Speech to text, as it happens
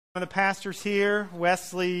The pastors here,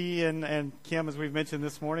 Wesley and Kim, as we've mentioned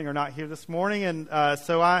this morning, are not here this morning. And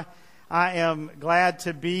so I am glad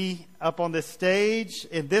to be up on this stage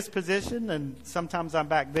in this position. And sometimes I'm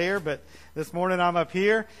back there, but this morning I'm up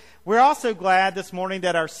here. We're also glad this morning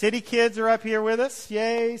that our city kids are up here with us.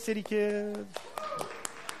 Yay, city kids.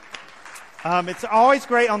 It's always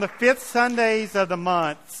great on the fifth Sundays of the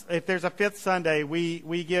month. If there's a fifth Sunday,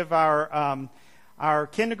 we give our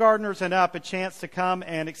kindergartners and up a chance to come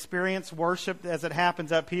and experience worship as it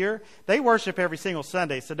happens up here. They worship every single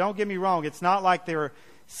Sunday, so don't get me wrong. It's not like they're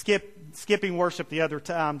skipping worship the other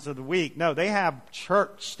times of the week. No, they have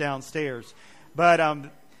church downstairs.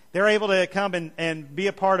 But they're able to come and be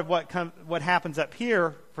a part of what happens up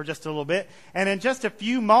here for just a little bit. And in just a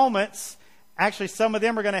few moments, actually some of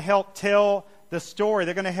them are going to help tell the story.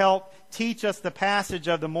 They're going to help teach us the passage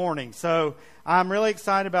of the morning. So I'm really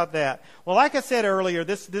excited about that. Well, like I said earlier,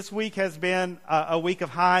 this week has been a week of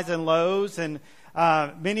highs and lows, and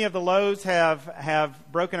many of the lows have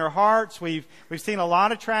broken our hearts. We've seen a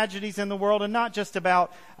lot of tragedies in the world, and not just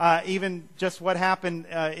about even just what happened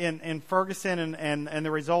in Ferguson and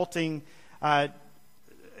the resulting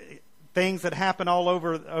things that happen all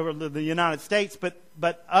over the United States,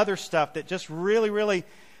 but other stuff that just really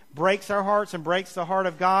breaks our hearts and breaks the heart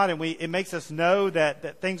of God, and it makes us know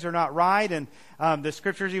that things are not right. And the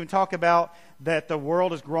scriptures even talk about that the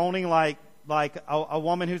world is groaning like a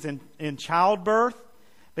woman who's in childbirth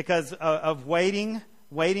because of waiting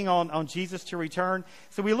on Jesus to return.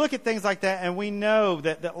 So we look at things like that, and we know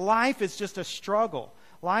that life is just a struggle.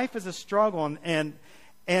 Life is a struggle, and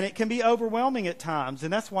it can be overwhelming at times,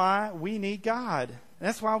 and that's why we need God. And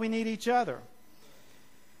that's why we need each other.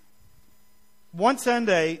 One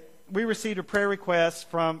Sunday, we received a prayer request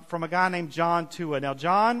from a guy named John Tua. Now,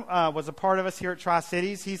 John was a part of us here at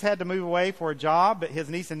Tri-Cities. He's had to move away for a job, but his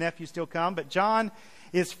niece and nephew still come. But John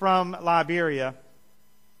is from Liberia.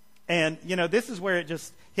 And, this is where it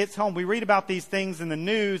just hits home. We read about these things in the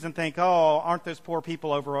news and think, oh, aren't those poor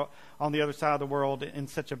people over on the other side of the world in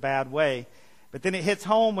such a bad way? But then it hits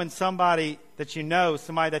home when somebody that you know,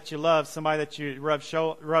 somebody that you love, somebody that you rub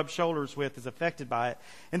shoulders with is affected by it.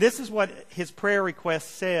 And this is what his prayer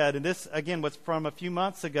request said. And this, again, was from a few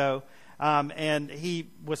months ago. And he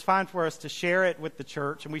was fine for us to share it with the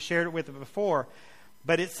church. And we shared it with it before.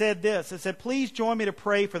 But it said this. It said, please join me to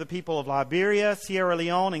pray for the people of Liberia, Sierra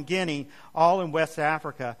Leone, and Guinea, all in West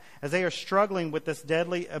Africa, as they are struggling with this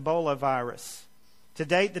deadly Ebola virus. To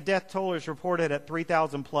date, the death toll is reported at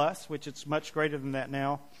 3,000 plus, which is much greater than that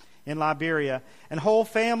now, in Liberia. And whole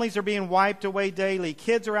families are being wiped away daily.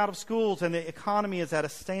 Kids are out of schools, and the economy is at a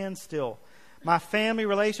standstill. My family,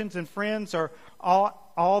 relations, and friends are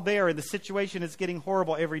all there, and the situation is getting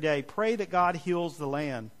horrible every day. Pray that God heals the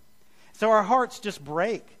land. So our hearts just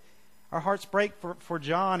break. Our hearts break for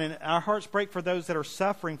John, and our hearts break for those that are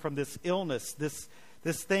suffering from this illness,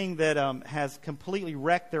 this thing that has completely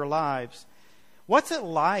wrecked their lives. What's it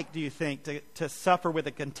like, do you think, to suffer with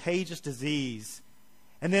a contagious disease,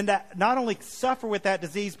 and then to not only suffer with that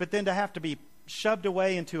disease, but then to have to be shoved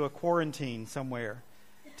away into a quarantine somewhere,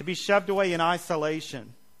 to be shoved away in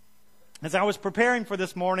isolation? As I was preparing for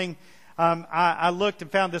this morning, I looked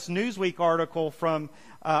and found this Newsweek article from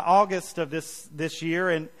August of this year,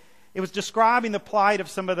 and it was describing the plight of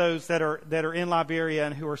some of those that are in Liberia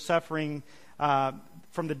and who are suffering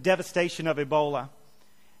from the devastation of Ebola.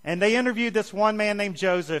 And they interviewed this one man named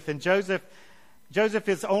Joseph. And Joseph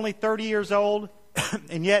is only 30 years old,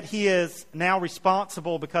 and yet he is now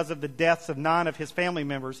responsible because of the deaths of 9 of his family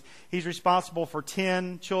members. He's responsible for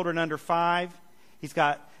 10 children under 5.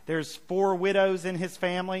 There's 4 widows in his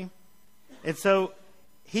family. And so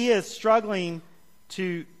he is struggling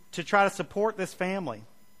to try to support this family.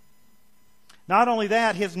 Not only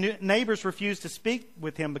that, his neighbors refuse to speak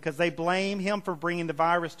with him because they blame him for bringing the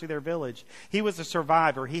virus to their village. He was a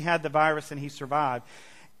survivor. He had the virus and he survived.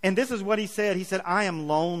 And this is what he said. He said, I am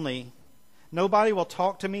lonely. Nobody will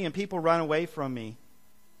talk to me and people run away from me.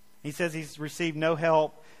 He says he's received no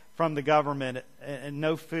help from the government and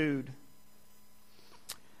no food.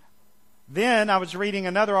 Then I was reading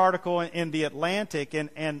another article in The Atlantic,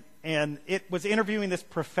 and it was interviewing this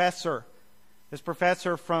professor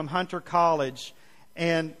from Hunter College,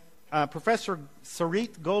 and Professor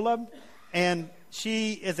Sarit Golub, and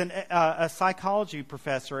she is a psychology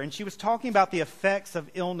professor, and she was talking about the effects of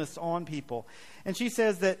illness on people. And she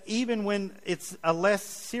says that even when it's a less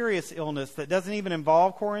serious illness that doesn't even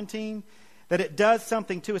involve quarantine, that it does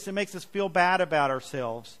something to us. It makes us feel bad about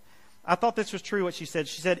ourselves. I thought this was true, what she said.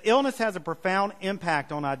 She said, illness has a profound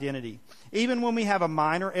impact on identity. Even when we have a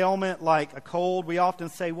minor ailment like a cold, we often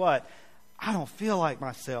say what? I don't feel like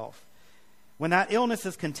myself. When that illness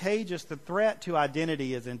is contagious, the threat to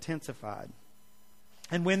identity is intensified.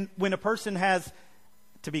 And when a person has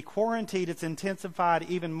to be quarantined, it's intensified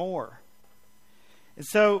even more. And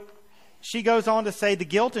so she goes on to say the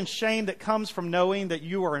guilt and shame that comes from knowing that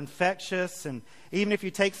you are infectious, and even if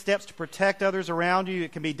you take steps to protect others around you,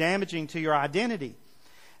 it can be damaging to your identity.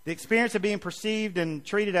 The experience of being perceived and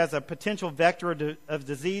treated as a potential vector of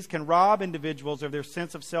disease can rob individuals of their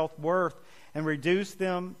sense of self-worth and reduce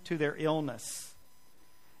them to their illness.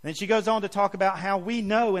 Then she goes on to talk about how we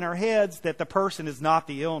know in our heads that the person is not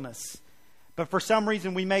the illness. But for some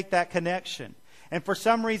reason we make that connection. And for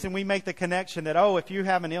some reason we make the connection that, oh, if you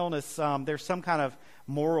have an illness, there's some kind of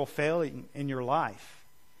moral failing in your life.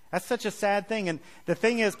 That's such a sad thing. And the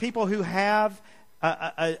thing is, people who have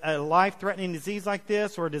a life-threatening disease like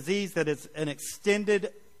this, or a disease that is an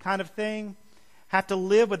extended kind of thing, have to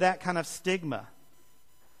live with that kind of stigma.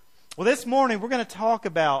 Well, this morning we're going to talk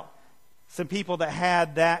about some people that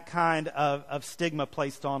had that kind of stigma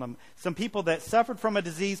placed on them. Some people that suffered from a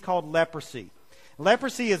disease called leprosy.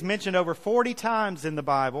 Leprosy is mentioned over 40 times in the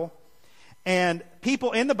Bible. And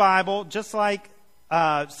people in the Bible, just like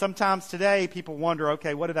sometimes today, people wonder,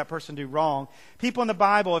 okay, what did that person do wrong? People in the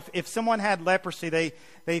Bible, if someone had leprosy,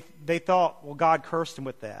 they thought, well, God cursed him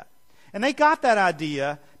with that. And they got that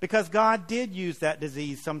idea because God did use that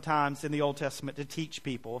disease sometimes in the Old Testament to teach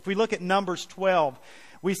people. If we look at Numbers 12,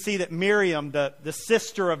 we see that Miriam, the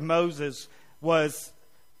sister of Moses, was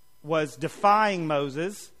defying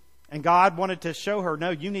Moses. And God wanted to show her, no,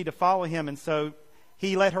 you need to follow him. And so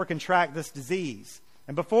he let her contract this disease.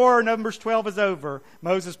 And before Numbers 12 is over,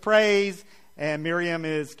 Moses prays and Miriam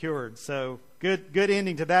is cured. So good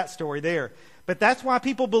ending to that story there. But that's why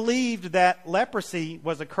people believed that leprosy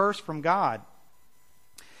was a curse from God.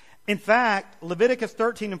 In fact, Leviticus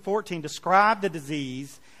 13 and 14 describe the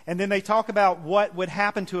disease, and then they talk about what would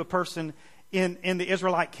happen to a person in the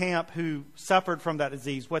Israelite camp who suffered from that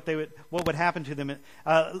disease, what would happen to them.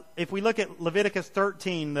 If we look at Leviticus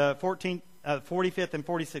 13, the 45th and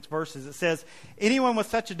 46th verses, it says, anyone with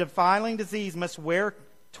such a defiling disease must wear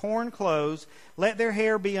torn clothes, let their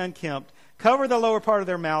hair be unkempt, cover the lower part of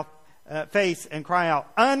their face, and cry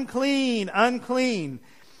out, unclean, unclean.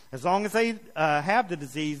 As long as they have the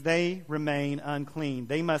disease, they remain unclean.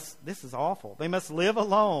 This is awful. They must live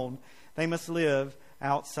alone. They must live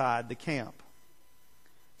outside the camp.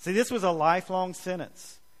 See, this was a lifelong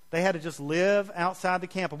sentence. They had to just live outside the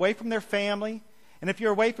camp, away from their family. And if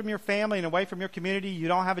you're away from your family and away from your community, you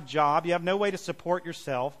don't have a job. You have no way to support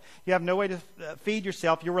yourself. You have no way to feed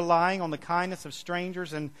yourself. You're relying on the kindness of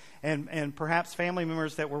strangers and perhaps family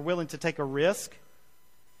members that were willing to take a risk.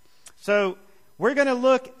 So we're going to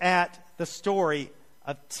look at the story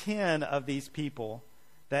of 10 of these people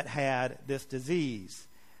that had this disease.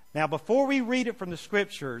 Now, before we read it from the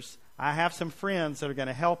scriptures, I have some friends that are going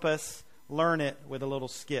to help us learn it with a little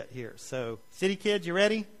skit here. So, City Kids, you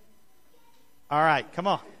ready? All right, come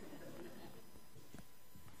on.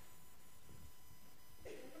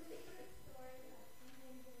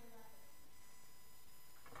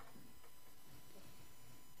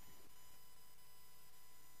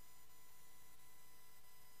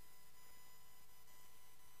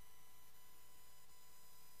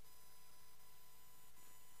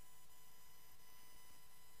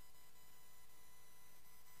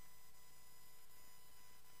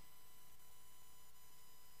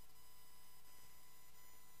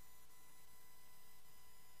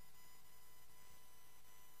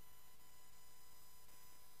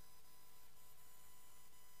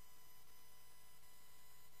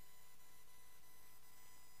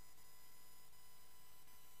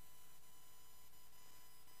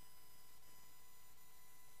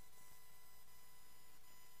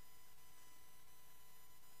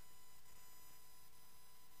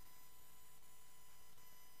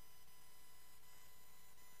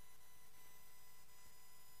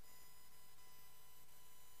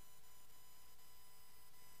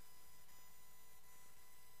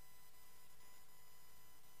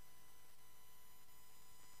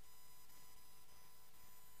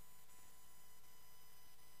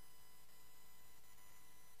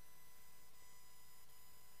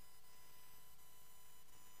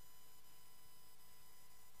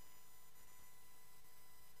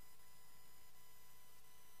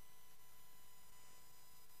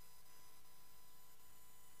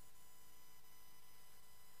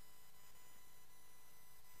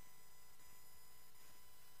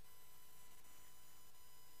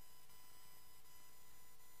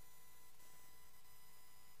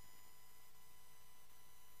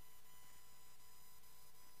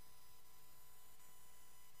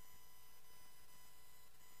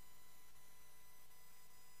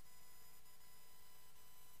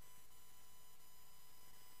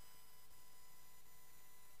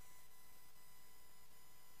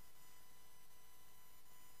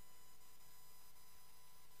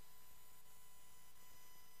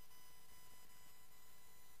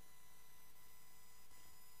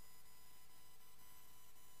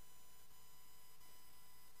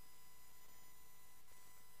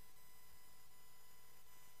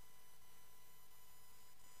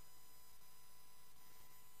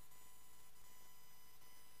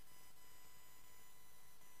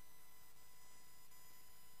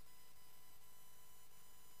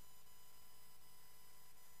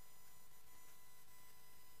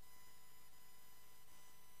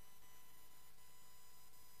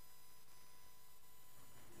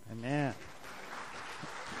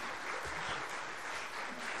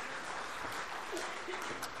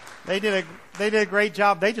 They did a great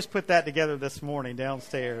job. They just put that together this morning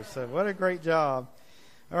downstairs. So what a great job.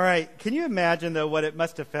 All right. Can you imagine, though, what it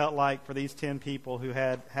must have felt like for these 10 people who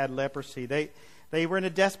had leprosy? They were in a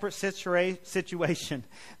desperate situation.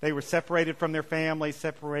 They were separated from their families,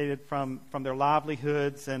 separated from their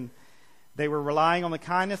livelihoods, and they were relying on the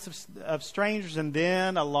kindness of strangers, and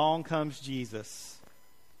then along comes Jesus.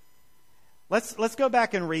 Let's go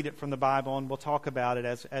back and read it from the Bible, and we'll talk about it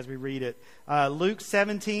as we read it. Luke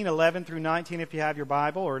 17:11 through 19, if you have your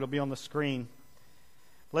Bible, or it'll be on the screen.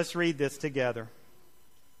 Let's read this together.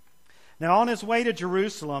 Now, on his way to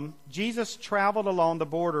Jerusalem, Jesus traveled along the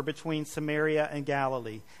border between Samaria and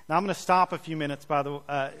Galilee. Now, I'm going to stop a few minutes,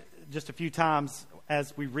 just a few times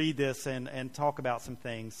as we read this and talk about some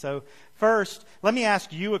things. So, first, let me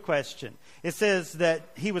ask you a question. It says that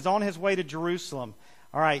he was on his way to Jerusalem.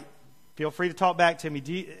 All right, feel free to talk back to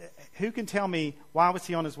me. Who can tell me, why was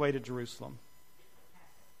he on his way to Jerusalem?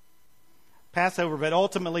 Passover, but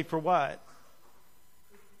ultimately for what?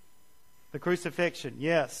 The crucifixion.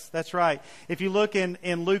 Yes, that's right. If you look in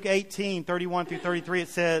Luke 18:31 through 33, it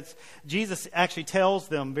says, Jesus actually tells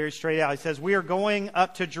them very straight out. He says, we are going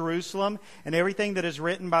up to Jerusalem, and everything that is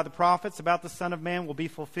written by the prophets about the Son of Man will be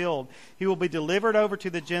fulfilled. He will be delivered over to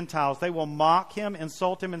the Gentiles. They will mock him,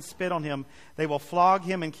 insult him, and spit on him. They will flog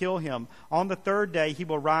him and kill him. On the third day, he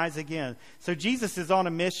will rise again. So Jesus is on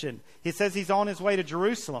a mission. He says he's on his way to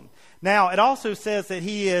Jerusalem. Now, it also says that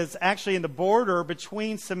he is actually in the border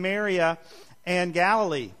between Samaria and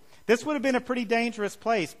Galilee. This would have been a pretty dangerous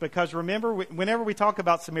place because, remember, whenever we talk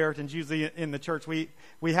about Samaritans, usually in the church, we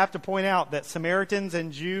have to point out that Samaritans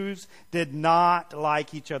and Jews did not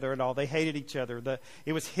like each other at all. They hated each other.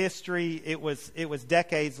 It was history. It was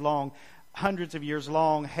decades long, hundreds of years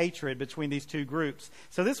long hatred between these two groups.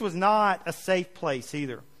 So this was not a safe place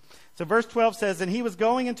either. So verse 12 says, and he was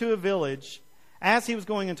going into a village. As he was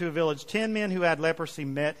going into a village, 10 men who had leprosy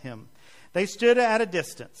met him. They stood at a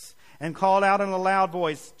distance and called out in a loud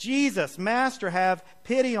voice, Jesus, Master, have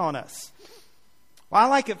pity on us. Well, I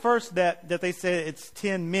like at first that they say it's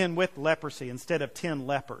 10 men with leprosy instead of 10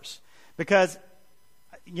 lepers. Because,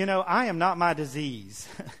 I am not my disease.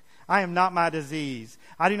 I am not my disease.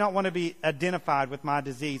 I do not want to be identified with my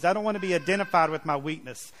disease. I don't want to be identified with my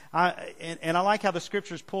weakness. And I like how the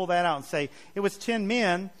scriptures pull that out and say it was 10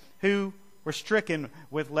 men who were stricken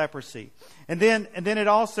with leprosy. And then it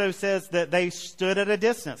also says that they stood at a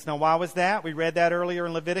distance. Now, why was that? We read that earlier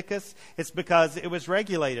in Leviticus. It's because it was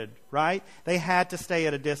regulated, right? They had to stay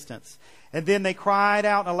at a distance. And then they cried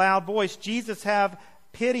out in a loud voice, Jesus, have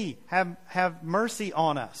pity, have mercy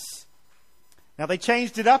on us. Now, they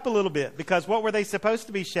changed it up a little bit because what were they supposed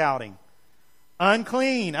to be shouting?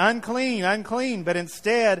 Unclean, unclean, unclean. But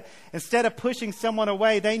instead of pushing someone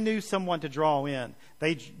away, they knew someone to draw in.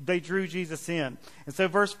 They drew Jesus in. And so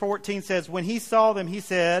verse 14 says, when he saw them, he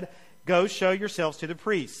said, go show yourselves to the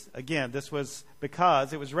priests. Again, this was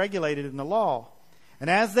because it was regulated in the law. And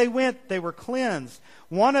as they went, they were cleansed.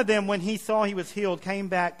 One of them, when he saw he was healed, came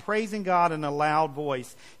back praising God in a loud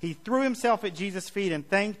voice. He threw himself at Jesus' feet and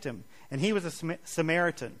thanked him. And he was a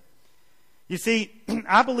Samaritan. You see,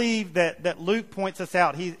 I believe that Luke points us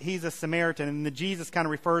out. He's a Samaritan, and the Jesus kind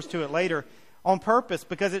of refers to it later on purpose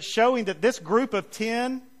because it's showing that this group of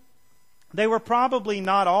 10, they were probably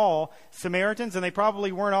not all Samaritans, and they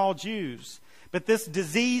probably weren't all Jews. But this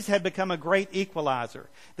disease had become a great equalizer.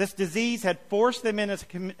 This disease had forced them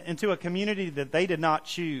into a community that they did not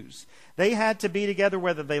choose. They had to be together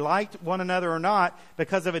whether they liked one another or not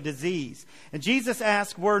because of a disease. And Jesus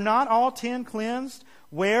asked, were not all 10 cleansed?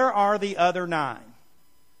 Where are the other 9?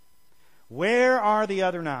 Where are the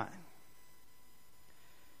other 9?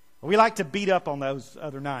 We like to beat up on those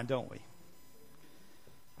other 9, don't we?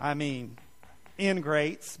 I mean,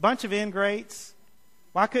 ingrates, bunch of ingrates.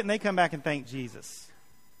 Why couldn't they come back and thank Jesus?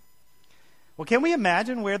 Well, can we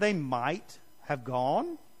imagine where they might have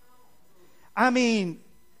gone? I mean,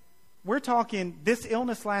 we're talking, this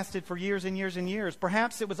illness lasted for years and years and years.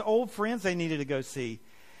 Perhaps it was old friends they needed to go see.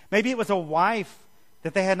 Maybe it was a wife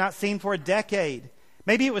that they had not seen for a decade.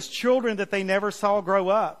 Maybe it was children that they never saw grow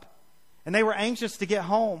up. And they were anxious to get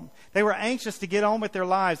home. They were anxious to get on with their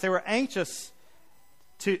lives. They were anxious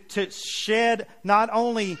to shed not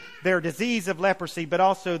only their disease of leprosy, but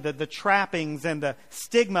also the trappings and the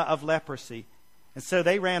stigma of leprosy. And so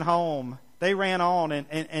they ran home. They ran on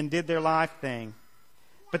and did their life thing.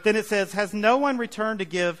 But then it says, has no one returned to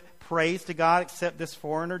give praise to God except this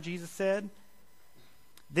foreigner, Jesus said?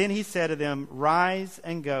 Then he said to them, rise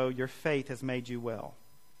and go, your faith has made you well.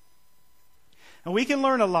 And we can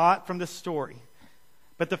learn a lot from this story.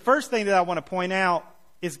 But the first thing that I want to point out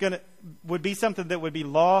would be something that would be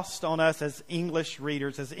lost on us as English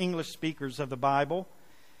readers, as English speakers of the Bible.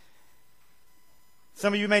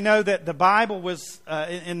 Some of you may know that the Bible was,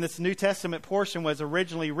 in this New Testament portion, was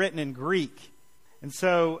originally written in Greek. And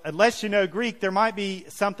so, unless you know Greek, there might be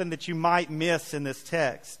something that you might miss in this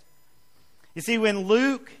text. You see, when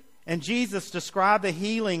Luke and Jesus describe the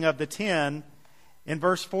healing of the 10, in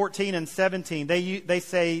verse 14 and 17, they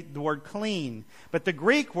say the word clean. But the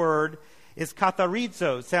Greek word is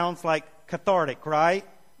katharizo. Sounds like cathartic, right?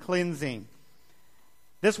 Cleansing.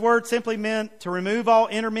 This word simply meant to remove all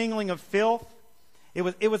intermingling of filth.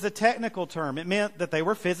 It was a technical term. It meant that they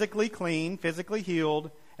were physically clean, physically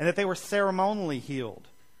healed, and that they were ceremonially healed.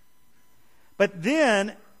 But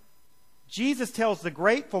then Jesus tells the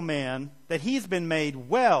grateful man that he's been made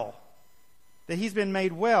well. That he's been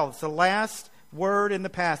made well. It's the last word in the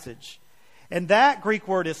passage. And that Greek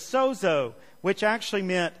word is sozo, which actually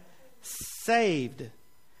meant saved.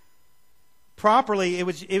 Properly, it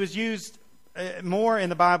was used more in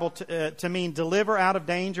the Bible to mean deliver out of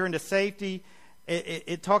danger into safety.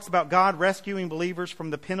 It talks about God rescuing believers from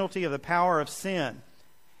the penalty of the power of sin.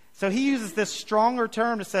 So he uses this stronger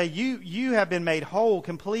term to say, you have been made whole,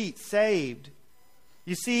 complete, saved.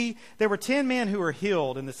 You see, there were 10 men who were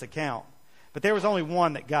healed in this account, but there was only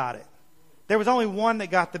one that got it. There was only one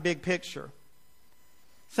that got the big picture.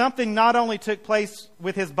 Something not only took place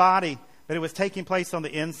with his body, but it was taking place on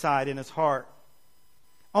the inside in his heart.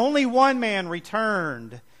 Only one man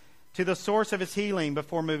returned to the source of his healing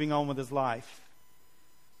before moving on with his life.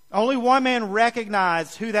 Only one man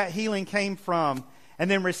recognized who that healing came from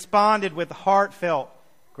and then responded with heartfelt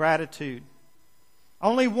gratitude.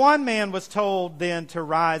 Only one man was told then to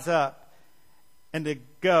rise up and to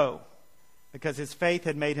go because his faith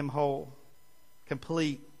had made him whole,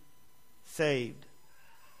 complete, saved.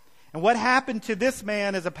 And what happened to this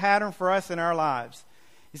man is a pattern for us in our lives.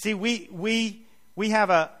 You see, we have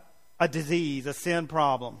a disease, a sin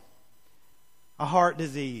problem, a heart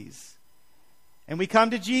disease. And we come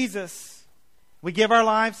to Jesus. We give our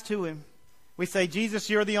lives to Him. We say, Jesus,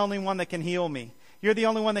 you're the only one that can heal me. You're the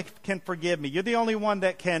only one that can forgive me. You're the only one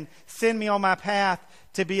that can send me on my path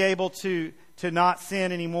to be able to not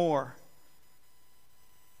sin anymore.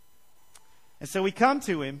 And so we come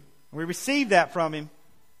to Him. And we receive that from Him.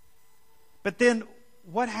 But then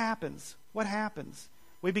what happens? What happens?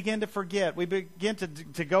 We begin to forget. We begin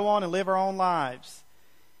to go on and live our own lives.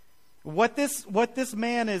 What this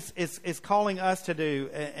man is calling us to do,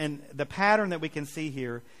 and the pattern that we can see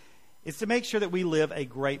here, is to make sure that we live a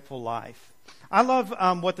grateful life. I love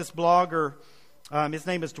what this blogger, his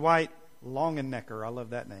name is Dwight Longenecker. I love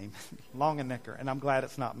that name, Longenecker, and I'm glad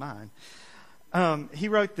it's not mine. He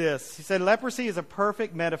wrote this. He said, leprosy is a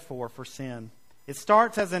perfect metaphor for sin. It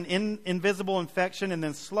starts as an invisible infection and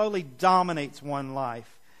then slowly dominates one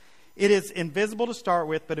life. It is invisible to start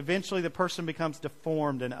with, but eventually the person becomes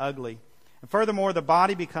deformed and ugly. And furthermore, the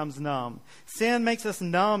body becomes numb. Sin makes us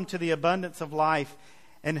numb to the abundance of life,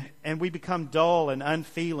 and we become dull and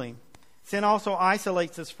unfeeling. Sin also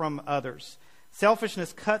isolates us from others.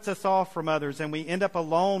 Selfishness cuts us off from others, and we end up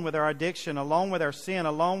alone with our addiction, alone with our sin,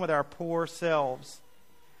 alone with our poor selves.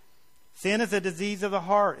 Sin is a disease of the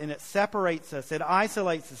heart, and it separates us. It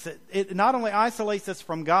isolates us. It not only isolates us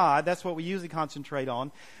from God, that's what we usually concentrate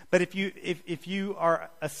on, but if you are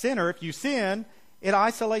a sinner, if you sin, it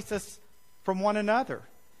isolates us from one another.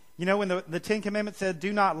 You know, when the Ten Commandments said,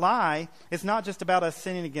 do not lie, it's not just about us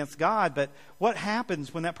sinning against God, but what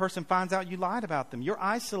happens when that person finds out you lied about them? You're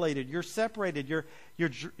isolated, you're separated,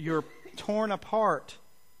 you're torn apart.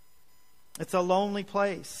 It's a lonely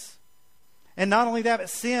place. And not only that, but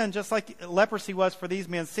sin, just like leprosy was for these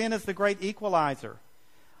men, sin is the great equalizer.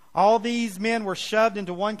 All these men were shoved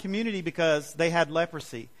into one community because they had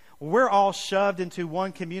leprosy. We're all shoved into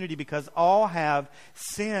one community because all have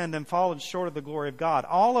sinned and fallen short of the glory of God.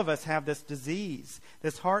 All of us have this disease,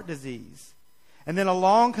 this heart disease. And then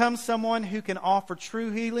along comes someone who can offer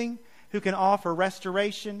true healing, who can offer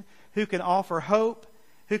restoration, who can offer hope,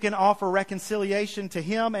 who can offer reconciliation to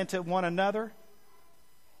him and to one another.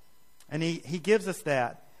 And he gives us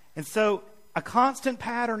that. And so a constant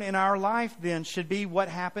pattern in our life then should be what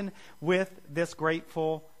happened with this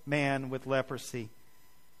grateful man with leprosy.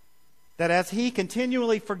 That as he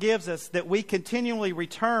continually forgives us, that we continually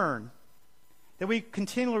return. That we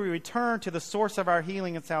continually return to the source of our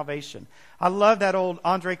healing and salvation. I love that old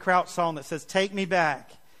Andre Crouch song that says, take me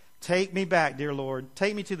back, dear Lord.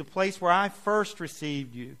 Take me to the place where I first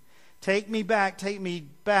received you. Take me back,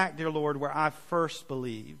 dear Lord, where I first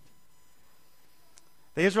believed.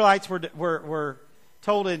 The Israelites were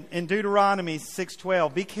told in Deuteronomy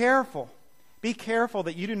 6:12, be careful. Be careful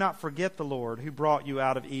that you do not forget the Lord who brought you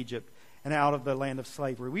out of Egypt and out of the land of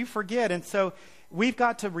slavery. We forget, and so we've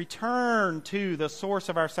got to return to the source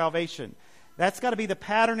of our salvation. That's got to be the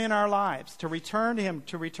pattern in our lives, to return to Him,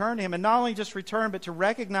 and not only just return, but to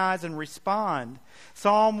recognize and respond.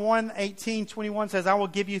 Psalm 118:21 says, I will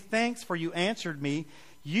give you thanks, for you answered me.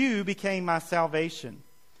 You became my salvation.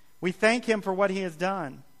 We thank Him for what He has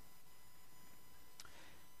done.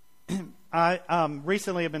 I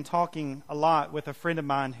recently have been talking a lot with a friend of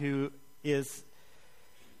mine who is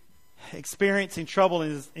experiencing trouble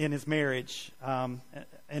in his marriage, an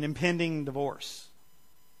impending divorce.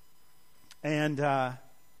 And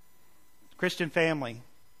Christian family.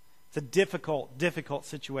 It's a difficult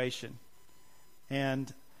situation.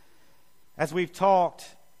 And as we've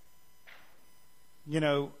talked,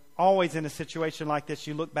 always in a situation like this,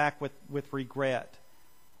 you look back with regret.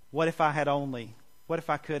 What if I had only? What if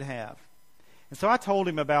I could have? And so I told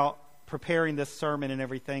him about preparing this sermon and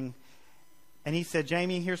everything. And he said,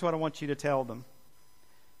 Jamie, here's what I want you to tell them.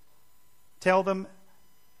 Tell them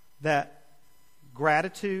that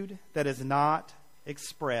gratitude that is not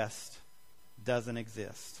expressed doesn't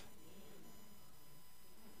exist.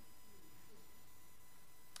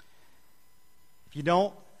 If you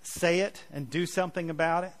don't say it and do something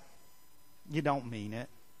about it, you don't mean it.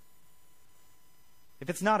 If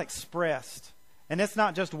it's not expressed, and it's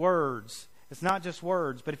not just words,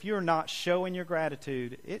 but if you're not showing your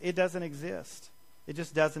gratitude, it doesn't exist. It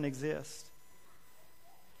just doesn't exist.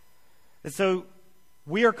 And so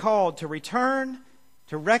we are called to return,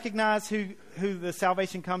 to recognize who the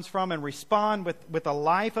salvation comes from, and respond with a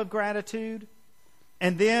life of gratitude.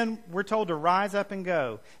 And then we're told to rise up and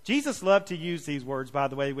go. Jesus loved to use these words, by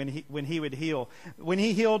the way, when he would heal. When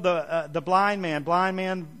He healed the blind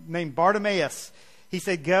man named Bartimaeus, He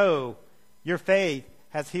said, go, your faith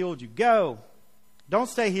has healed you. Go. Don't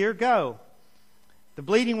stay here. Go. The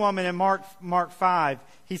bleeding woman in Mark 5,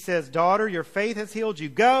 He says, daughter, your faith has healed you.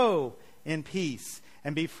 Go in peace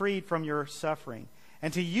and be freed from your suffering.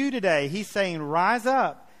 And to you today, He's saying, rise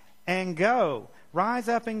up and go. Rise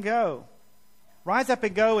up and go. Rise up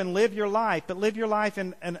and go and live your life, but live your life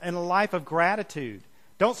in a life of gratitude.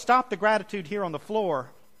 Don't stop the gratitude here on the floor,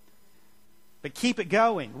 but keep it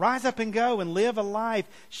going. Rise up and go and live a life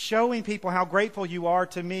showing people how grateful you are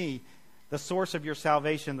to me, the source of your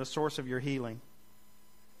salvation, the source of your healing.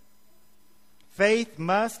 Faith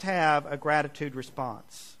must have a gratitude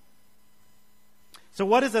response. So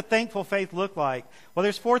what does a thankful faith look like? Well,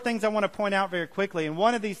 there's 4 things I want to point out very quickly, and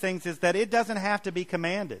one of these things is that it doesn't have to be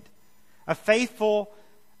commanded. A thankful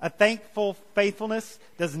faithfulness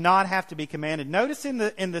does not have to be commanded. Notice in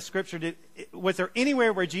the scripture, was there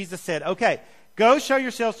anywhere where Jesus said, okay, go show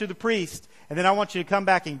yourselves to the priest, and then I want you to come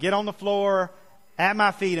back and get on the floor at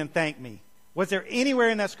my feet and thank me? Was there anywhere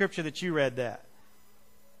in that scripture that you read that?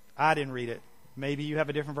 I didn't read it. Maybe you have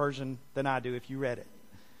a different version than I do if you read it.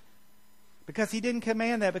 Because He didn't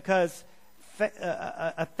command that, because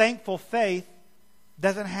a thankful faith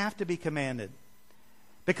doesn't have to be commanded.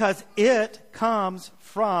 Because it comes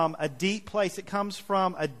from a deep place. It comes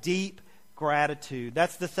from a deep gratitude.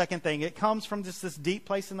 That's the second thing. It comes from just this deep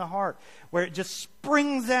place in the heart where it just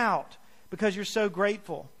springs out because you're so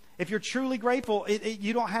grateful. If you're truly grateful,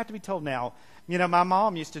 you don't have to be told now. My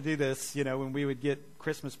mom used to do this, when we would get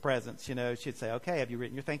Christmas presents. She'd say, okay, have you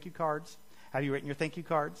written your thank you cards? Have you written your thank you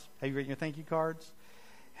cards? Have you written your thank you cards?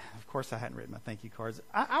 Of course I hadn't written my thank you cards.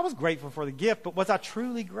 I was grateful for the gift, but was I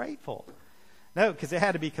truly grateful? No, because it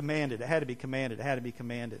had to be commanded. It had to be commanded. It had to be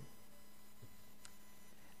commanded.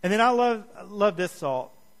 And then I love this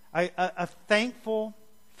thought. A thankful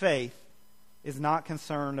faith is not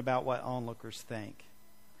concerned about what onlookers think.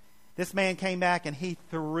 This man came back and he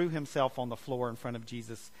threw himself on the floor in front of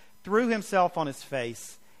Jesus. Threw himself on his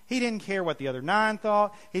face. He didn't care what the other 9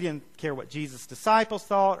 thought. He didn't care what Jesus' disciples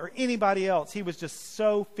thought or anybody else. He was just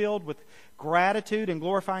so filled with gratitude and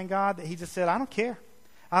glorifying God that he just said, I don't care.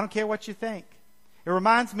 I don't care what you think. It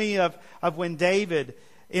reminds me of when David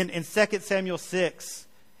in 2 Samuel 6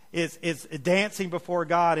 is dancing before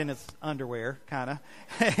God in his underwear, kind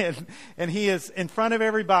of. and he is in front of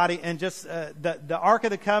everybody, and just the Ark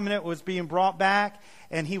of the Covenant was being brought back,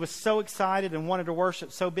 and he was so excited and wanted to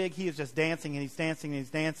worship so big, he is just dancing, and he's dancing, and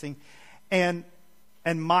he's dancing. And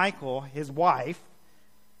Michal, his wife,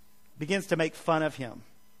 begins to make fun of him.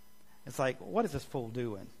 It's like, what is this fool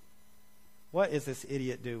doing? What is this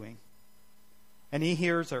idiot doing? And he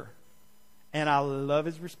hears her. And I love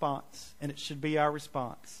his response. And it should be our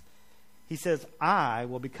response. He says, I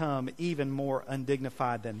will become even more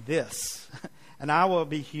undignified than this. And I will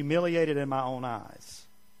be humiliated in my own eyes.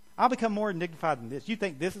 I'll become more undignified than this. You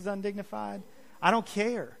think this is undignified? I don't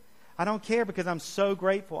care. I don't care because I'm so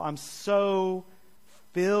grateful. I'm so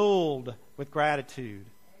filled with gratitude.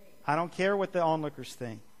 I don't care what the onlookers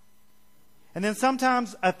think. And then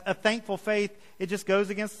sometimes a thankful faith, it just goes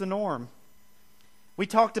against the norm. We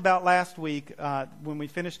talked about last week when we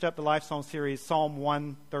finished up the Life Song series, Psalm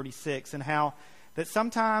 136, and how that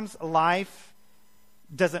sometimes life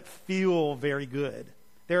doesn't feel very good.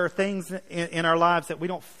 There are things in our lives that we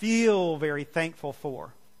don't feel very thankful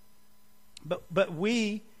for. But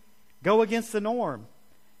we go against the norm.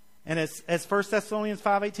 And as 1 Thessalonians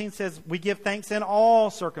 5:18 says, we give thanks in all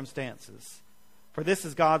circumstances. For this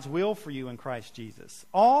is God's will for you in Christ Jesus.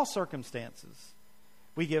 All circumstances,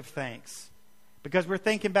 we give thanks. Because we're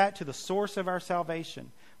thinking back to the source of our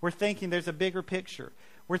salvation. We're thinking there's a bigger picture.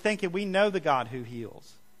 We're thinking we know the God who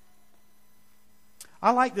heals. I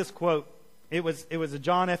like this quote. It was a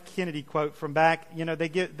John F. Kennedy quote from back.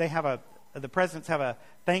 The presidents have a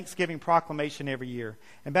Thanksgiving proclamation every year.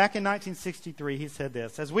 And back in 1963, he said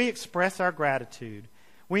this: as we express our gratitude,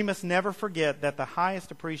 we must never forget that the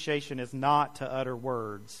highest appreciation is not to utter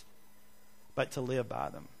words, but to live by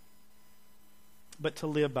them.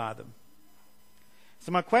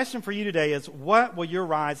 So my question for you today is, what will your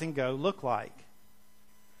rise and go look like?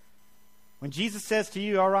 When Jesus says to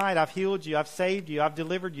you, all right, I've healed you, I've saved you, I've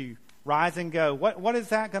delivered you, rise and go. What is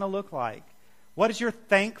that going to look like? What is your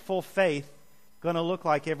thankful faith going to look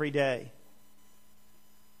like every day?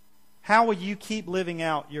 How will you keep living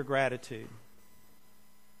out your gratitude?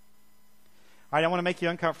 All right, I want to make you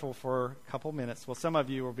uncomfortable for a couple minutes. Well, some of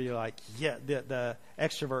you will be like, yeah, the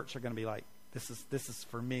extroverts are going to be like, this is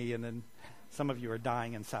for me. And then some of you are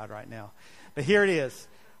dying inside right now. But here it is.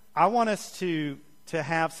 I want us to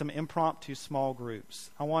have some impromptu small groups.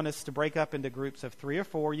 I want us to break up into groups of 3 or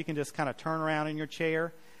 4. You can just kind of turn around in your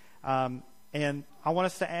chair. And I want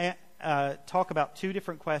us to talk about 2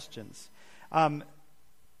 different questions.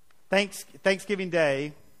 Thanksgiving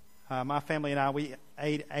Day, my family and I, we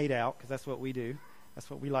ate out because that's what we do. That's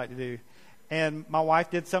what we like to do. And my wife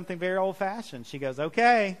did something very old-fashioned. She goes,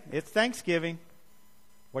 okay, it's Thanksgiving.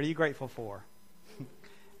 What are you grateful for?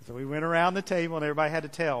 So we went around the table and everybody had to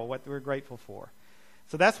tell what they were grateful for.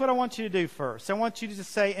 So that's what I want you to do first. I want you to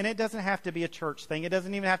just say, and it doesn't have to be a church thing. It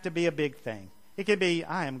doesn't even have to be a big thing. It could be,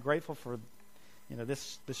 I am grateful for,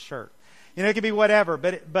 this shirt. It could be whatever.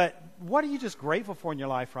 But what are you just grateful for in your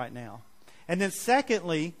life right now? And then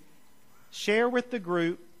secondly, share with the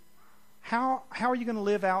group, how are you going to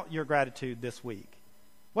live out your gratitude this week?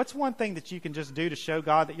 What's one thing that you can just do to show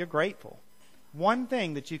God that you're grateful? One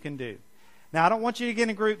thing that you can do. Now, I don't want you to get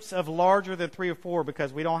in groups of larger than 3 or 4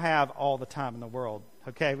 because we don't have all the time in the world.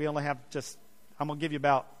 Okay, we only have I'm going to give you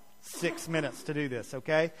about 6 minutes to do this,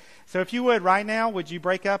 okay? So if you would, right now, would you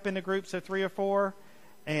break up into groups of 3 or 4?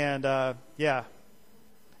 And,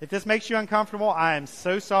 if this makes you uncomfortable, I am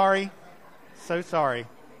so sorry. So sorry.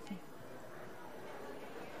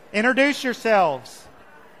 Introduce yourselves.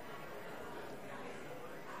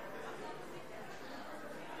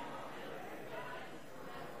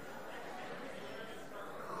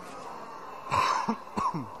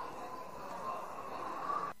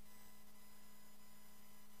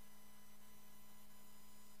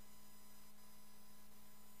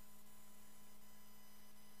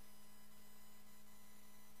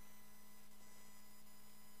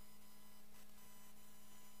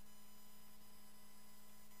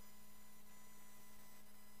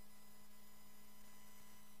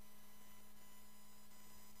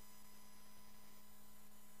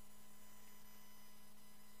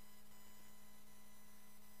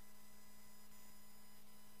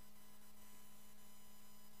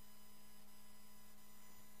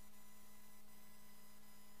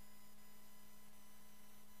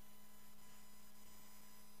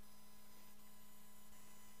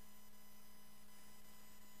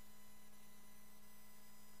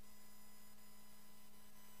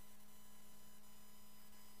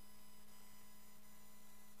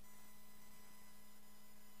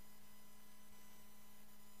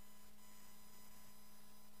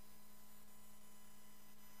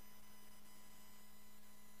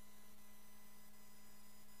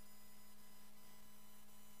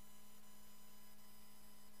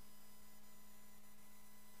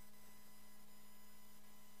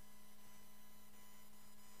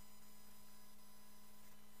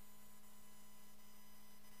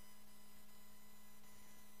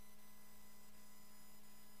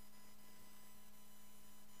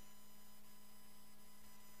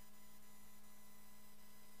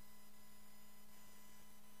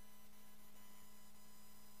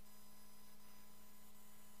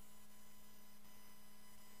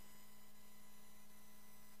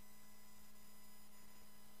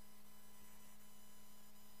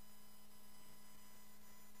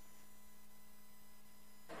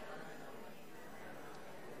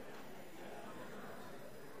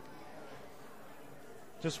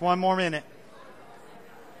 Just one more minute.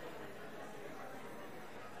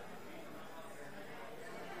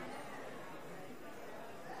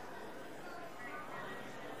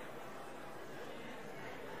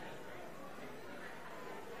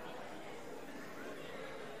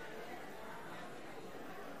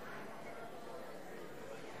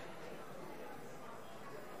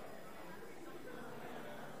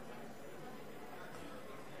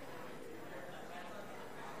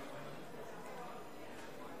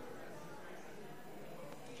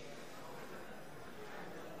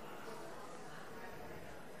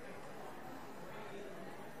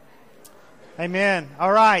 Amen.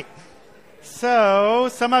 All right. So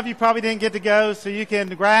some of you probably didn't get to go, so you can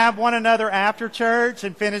grab one another after church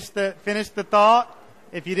and finish the thought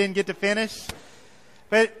if you didn't get to finish.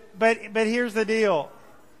 But here's the deal.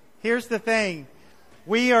 Here's the thing.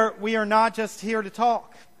 We are not just here to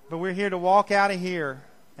talk, but we're here to walk out of here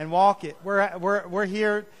and walk it. We're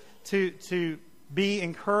here to be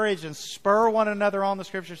encouraged and spur one another on, the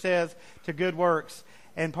Scripture says, to good works.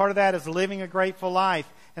 And part of that is living a grateful life.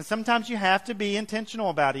 And sometimes you have to be intentional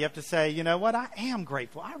about it. You have to say, you know what, I am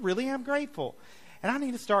grateful. I really am grateful. And I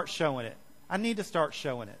need to start showing it. I need to start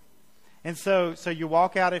showing it. And so you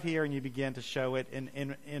walk out of here and you begin to show it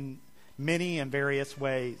in many and various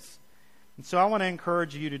ways. And so I want to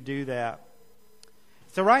encourage you to do that.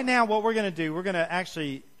 So right now what we're going to do, we're going to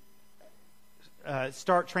actually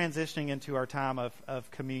start transitioning into our time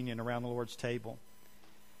of communion around the Lord's table.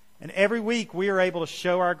 And every week we are able to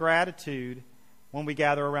show our gratitude when we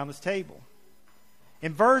gather around this table.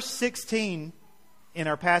 In verse 16 in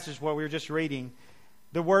our passage, what we were just reading,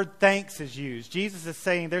 the word thanks is used. Jesus is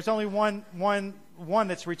saying there's only one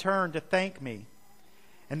that's returned to thank me.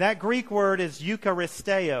 And that Greek word is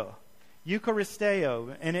eucharisteo.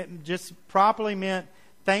 Eucharisteo. And it just properly meant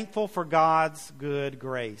thankful for God's good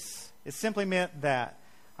grace. It simply meant that.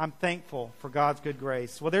 I'm thankful for God's good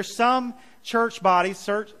grace. Well, there's some church bodies,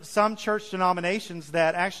 some church denominations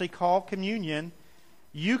that actually call communion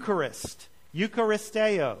Eucharist,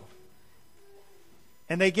 Eucharisteo.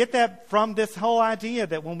 And they get that from this whole idea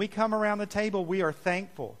that when we come around the table, we are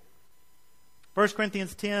thankful. 1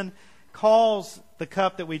 Corinthians 10 calls the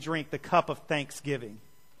cup that we drink the cup of thanksgiving.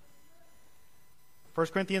 1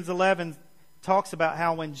 Corinthians 11 talks about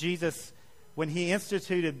how when Jesus, when He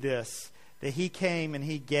instituted this, that He came and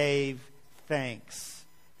He gave thanks.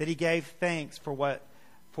 That He gave thanks for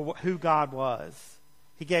who God was.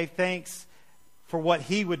 He gave thanks for what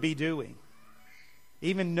He would be doing.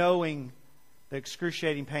 Even knowing the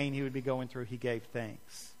excruciating pain He would be going through, He gave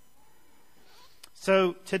thanks.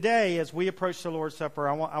 So today, as we approach the Lord's Supper,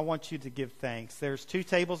 I want you to give thanks. There's 2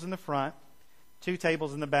 tables in the front, 2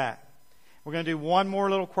 tables in the back. We're going to do one more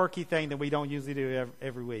little quirky thing that we don't usually do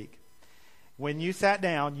every week. When you sat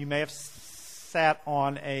down, you may have sat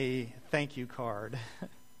on a thank you card.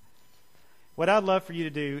 What I'd love for you to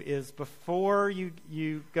do is before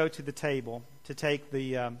you go to the table to take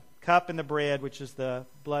the cup and the bread, which is the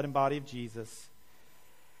blood and body of Jesus,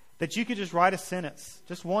 that you could just write a sentence,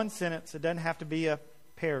 just one sentence. It doesn't have to be a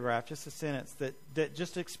paragraph, just a sentence that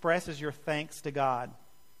just expresses your thanks to God.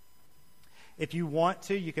 If you want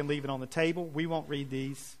to, you can leave it on the table. We won't read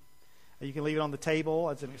these. You can leave it on the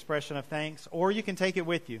table as an expression of thanks, or you can take it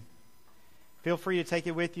with you. Feel free to take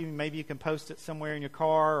it with you. Maybe you can post it somewhere in your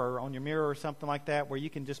car or on your mirror or something like that where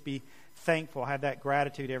you can just be thankful, have that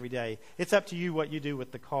gratitude every day. It's up to you what you do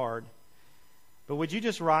with the card. But would you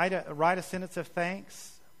just write a sentence of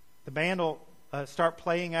thanks? The band will start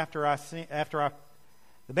playing the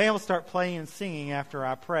band will start playing and singing after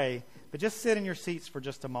I pray. But just sit in your seats for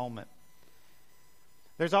just a moment.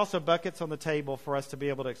 There's also buckets on the table for us to be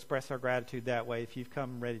able to express our gratitude that way if you've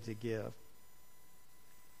come ready to give.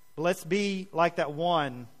 But let's be like that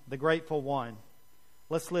one, the grateful one.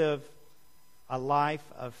 Let's live a life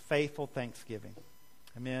of faithful thanksgiving.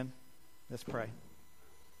 Amen. Let's pray.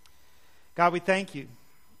 God, we thank you.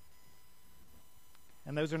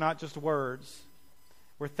 And those are not just words.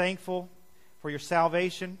 We're thankful for your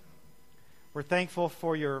salvation. We're thankful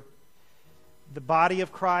for the body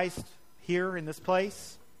of Christ here in this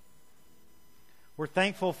place. We're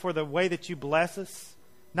thankful for the way that you bless us,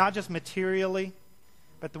 not just materially,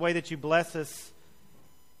 but the way that you bless us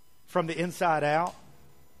from the inside out.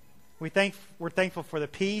 We're thankful for the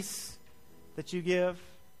peace that you give.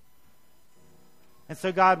 And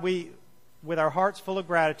so, God, we, with our hearts full of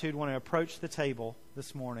gratitude, want to approach the table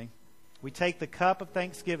this morning. We take the cup of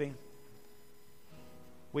thanksgiving.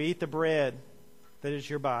 We eat the bread that is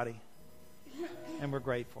your body. And we're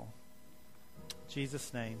grateful. In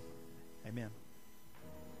Jesus' name, amen.